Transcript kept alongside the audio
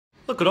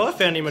Look what I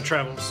found in my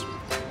travels.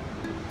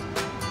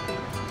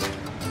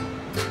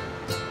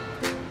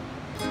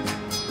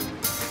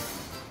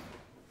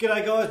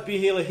 G'day guys, Beer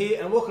Healer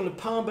here and welcome to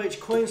Palm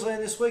Beach,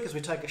 Queensland this week as we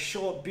take a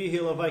short Beer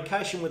Healer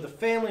vacation with the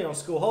family on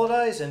school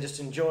holidays and just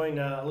enjoying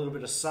a little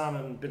bit of sun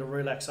and a bit of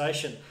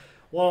relaxation.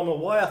 While I'm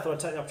away, I thought I'd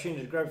take the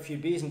opportunity to grab a few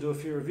beers and do a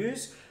few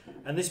reviews.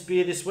 And this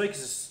beer this week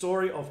is a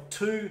story of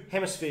two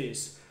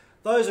hemispheres.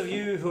 Those of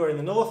you who are in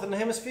the northern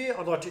hemisphere,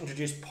 I'd like to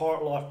introduce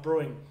Pirate Life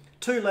Brewing.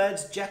 Two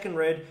lads, Jack and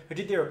Red, who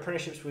did their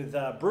apprenticeships with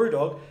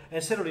Brewdog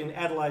and settled in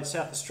Adelaide,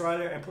 South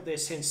Australia and put their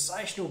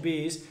sensational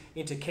beers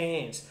into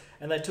cans.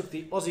 And they took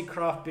the Aussie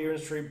craft beer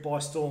industry by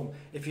storm.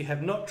 If you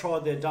have not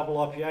tried their double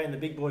IPA in the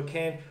big boy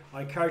can,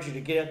 I encourage you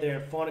to get out there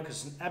and find it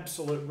because it's an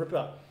absolute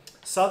ripper.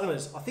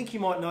 Southerners, I think you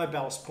might know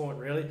Ballast Point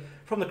really,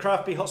 from the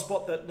craft beer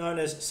hotspot that known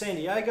as San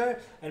Diego,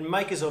 and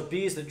makers of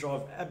beers that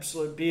drive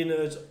absolute beer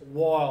nerds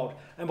wild.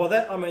 And by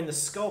that I mean the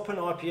Sculpin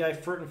IPA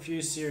Fruit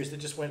Infused series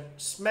that just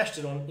smashed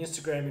it on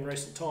Instagram in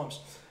recent times.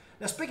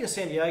 Now speaking of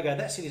San Diego,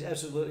 that city is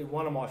absolutely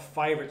one of my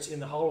favourites in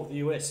the whole of the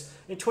US.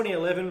 In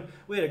 2011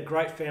 we had a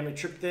great family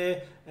trip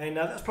there, and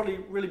that's probably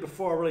really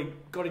before I really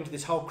got into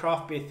this whole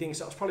craft beer thing,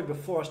 so it was probably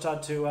before I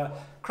started to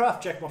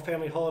craft jack my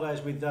family holidays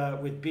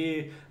with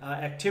beer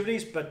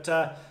activities, but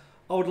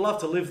I would love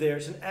to live there.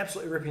 It's an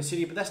absolutely ripping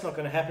city, but that's not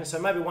going to happen, so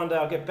maybe one day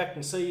I'll get back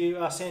and see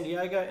you, San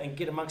Diego, and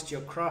get amongst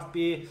your craft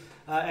beer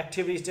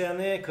activities down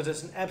there, because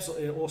it's an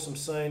absolutely awesome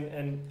scene,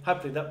 and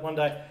hopefully that one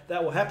day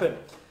that will happen.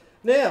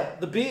 Now,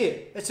 the beer.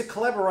 It's a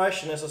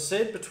collaboration, as I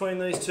said, between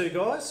these two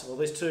guys, or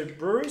these two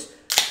breweries.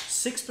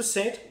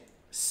 6%,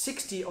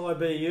 60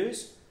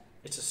 IBUs.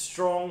 It's a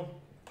strong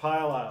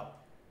pale ale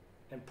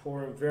and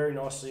pouring very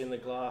nicely in the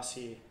glass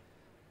here.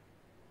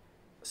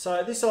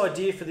 So this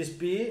idea for this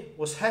beer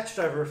was hatched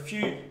over a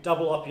few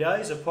double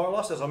IPAs of Pirate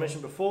Life, as I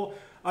mentioned before,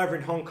 over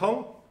in Hong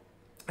Kong.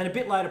 And a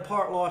bit later,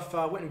 Pirate Life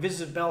went and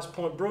visited Ballast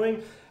Point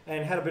Brewing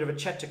and had a bit of a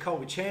chat to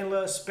Colby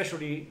Chandler,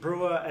 specialty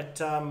brewer at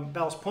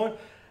Ballast Point.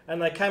 And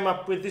they came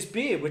up with this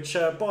beer, which,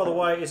 by the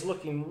way, is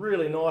looking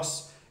really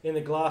nice in the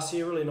glass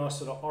here. Really nice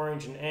sort of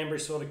orange and amber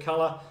sort of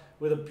colour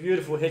with a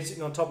beautiful head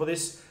sitting on top of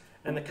this.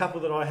 And the couple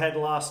that I had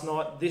last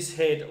night, this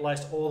head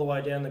laced all the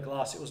way down the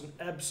glass. It was an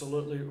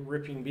absolutely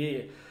ripping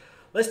beer.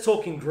 Let's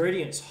talk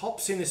ingredients.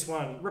 Hops in this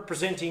one,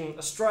 representing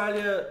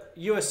Australia,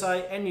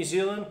 USA and New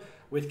Zealand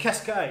with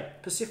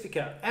Cascade,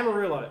 Pacifica,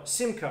 Amarillo,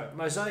 Simcoe,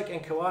 Mosaic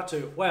and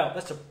Coatu. Wow,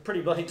 that's a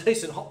pretty bloody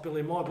decent hop bill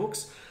in my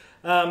books.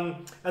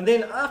 And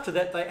then after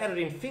that they added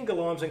in finger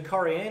limes and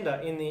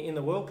coriander in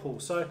the whirlpool.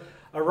 So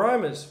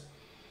aromas,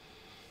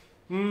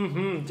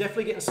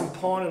 definitely getting some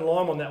pine and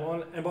lime on that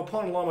one. And by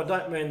pine and lime I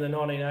don't mean the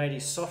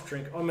 1980s soft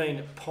drink, I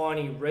mean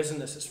piney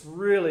resinous. It's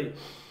really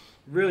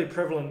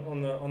prevalent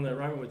on the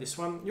aroma with this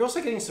one. You're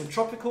also getting some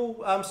tropical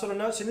sort of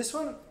notes in this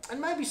one,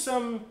 and maybe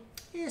some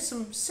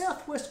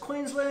southwest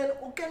Queensland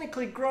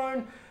organically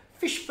grown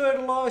fish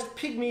fertilised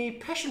pygmy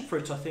passion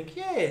fruits, I think.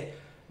 Yeah,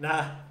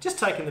 nah, just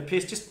taking the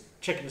piss, just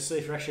checking to see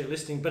if you're actually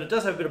listening, but it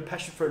does have a bit of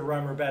passion fruit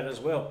aroma about it as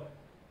well.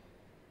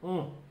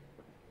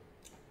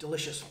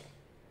 Delicious.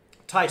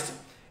 Taste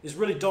is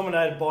really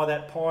dominated by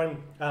that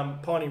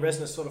piney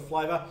resinous sort of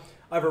flavour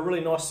over a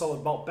really nice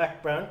solid malt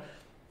backbone.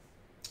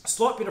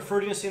 Slight bit of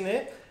fruitiness in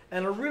there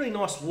and a really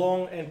nice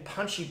long and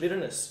punchy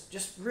bitterness.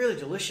 Just really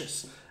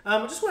delicious. I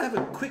just want to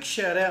have a quick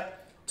shout out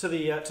to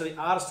the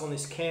artist on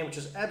this can, which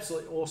is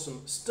absolutely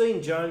awesome.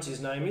 Steen Jones,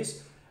 his name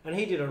is, and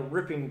he did a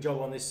ripping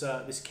job on this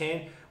this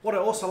can. What I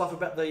also love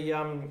about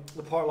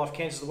the Pirate Life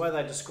cans is the way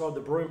they describe the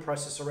brewing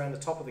process around the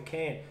top of the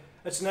can.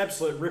 It's an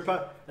absolute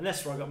ripper, and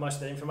that's where I got most of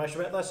the information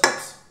about those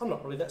hops. I'm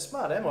not really that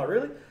smart, am I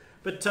really?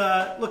 But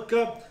look,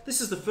 this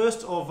is the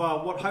first of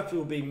what hopefully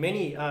will be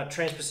many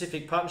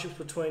trans-Pacific partnerships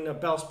between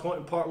Ballast Point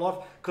and Pirate Life,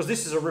 because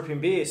this is a ripping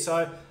beer.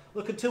 So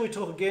look, until we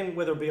talk again,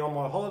 whether it be on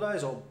my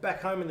holidays or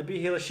back home in the Beer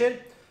Healer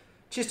shed,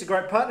 cheers to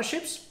great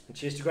partnerships and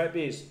cheers to great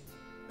beers.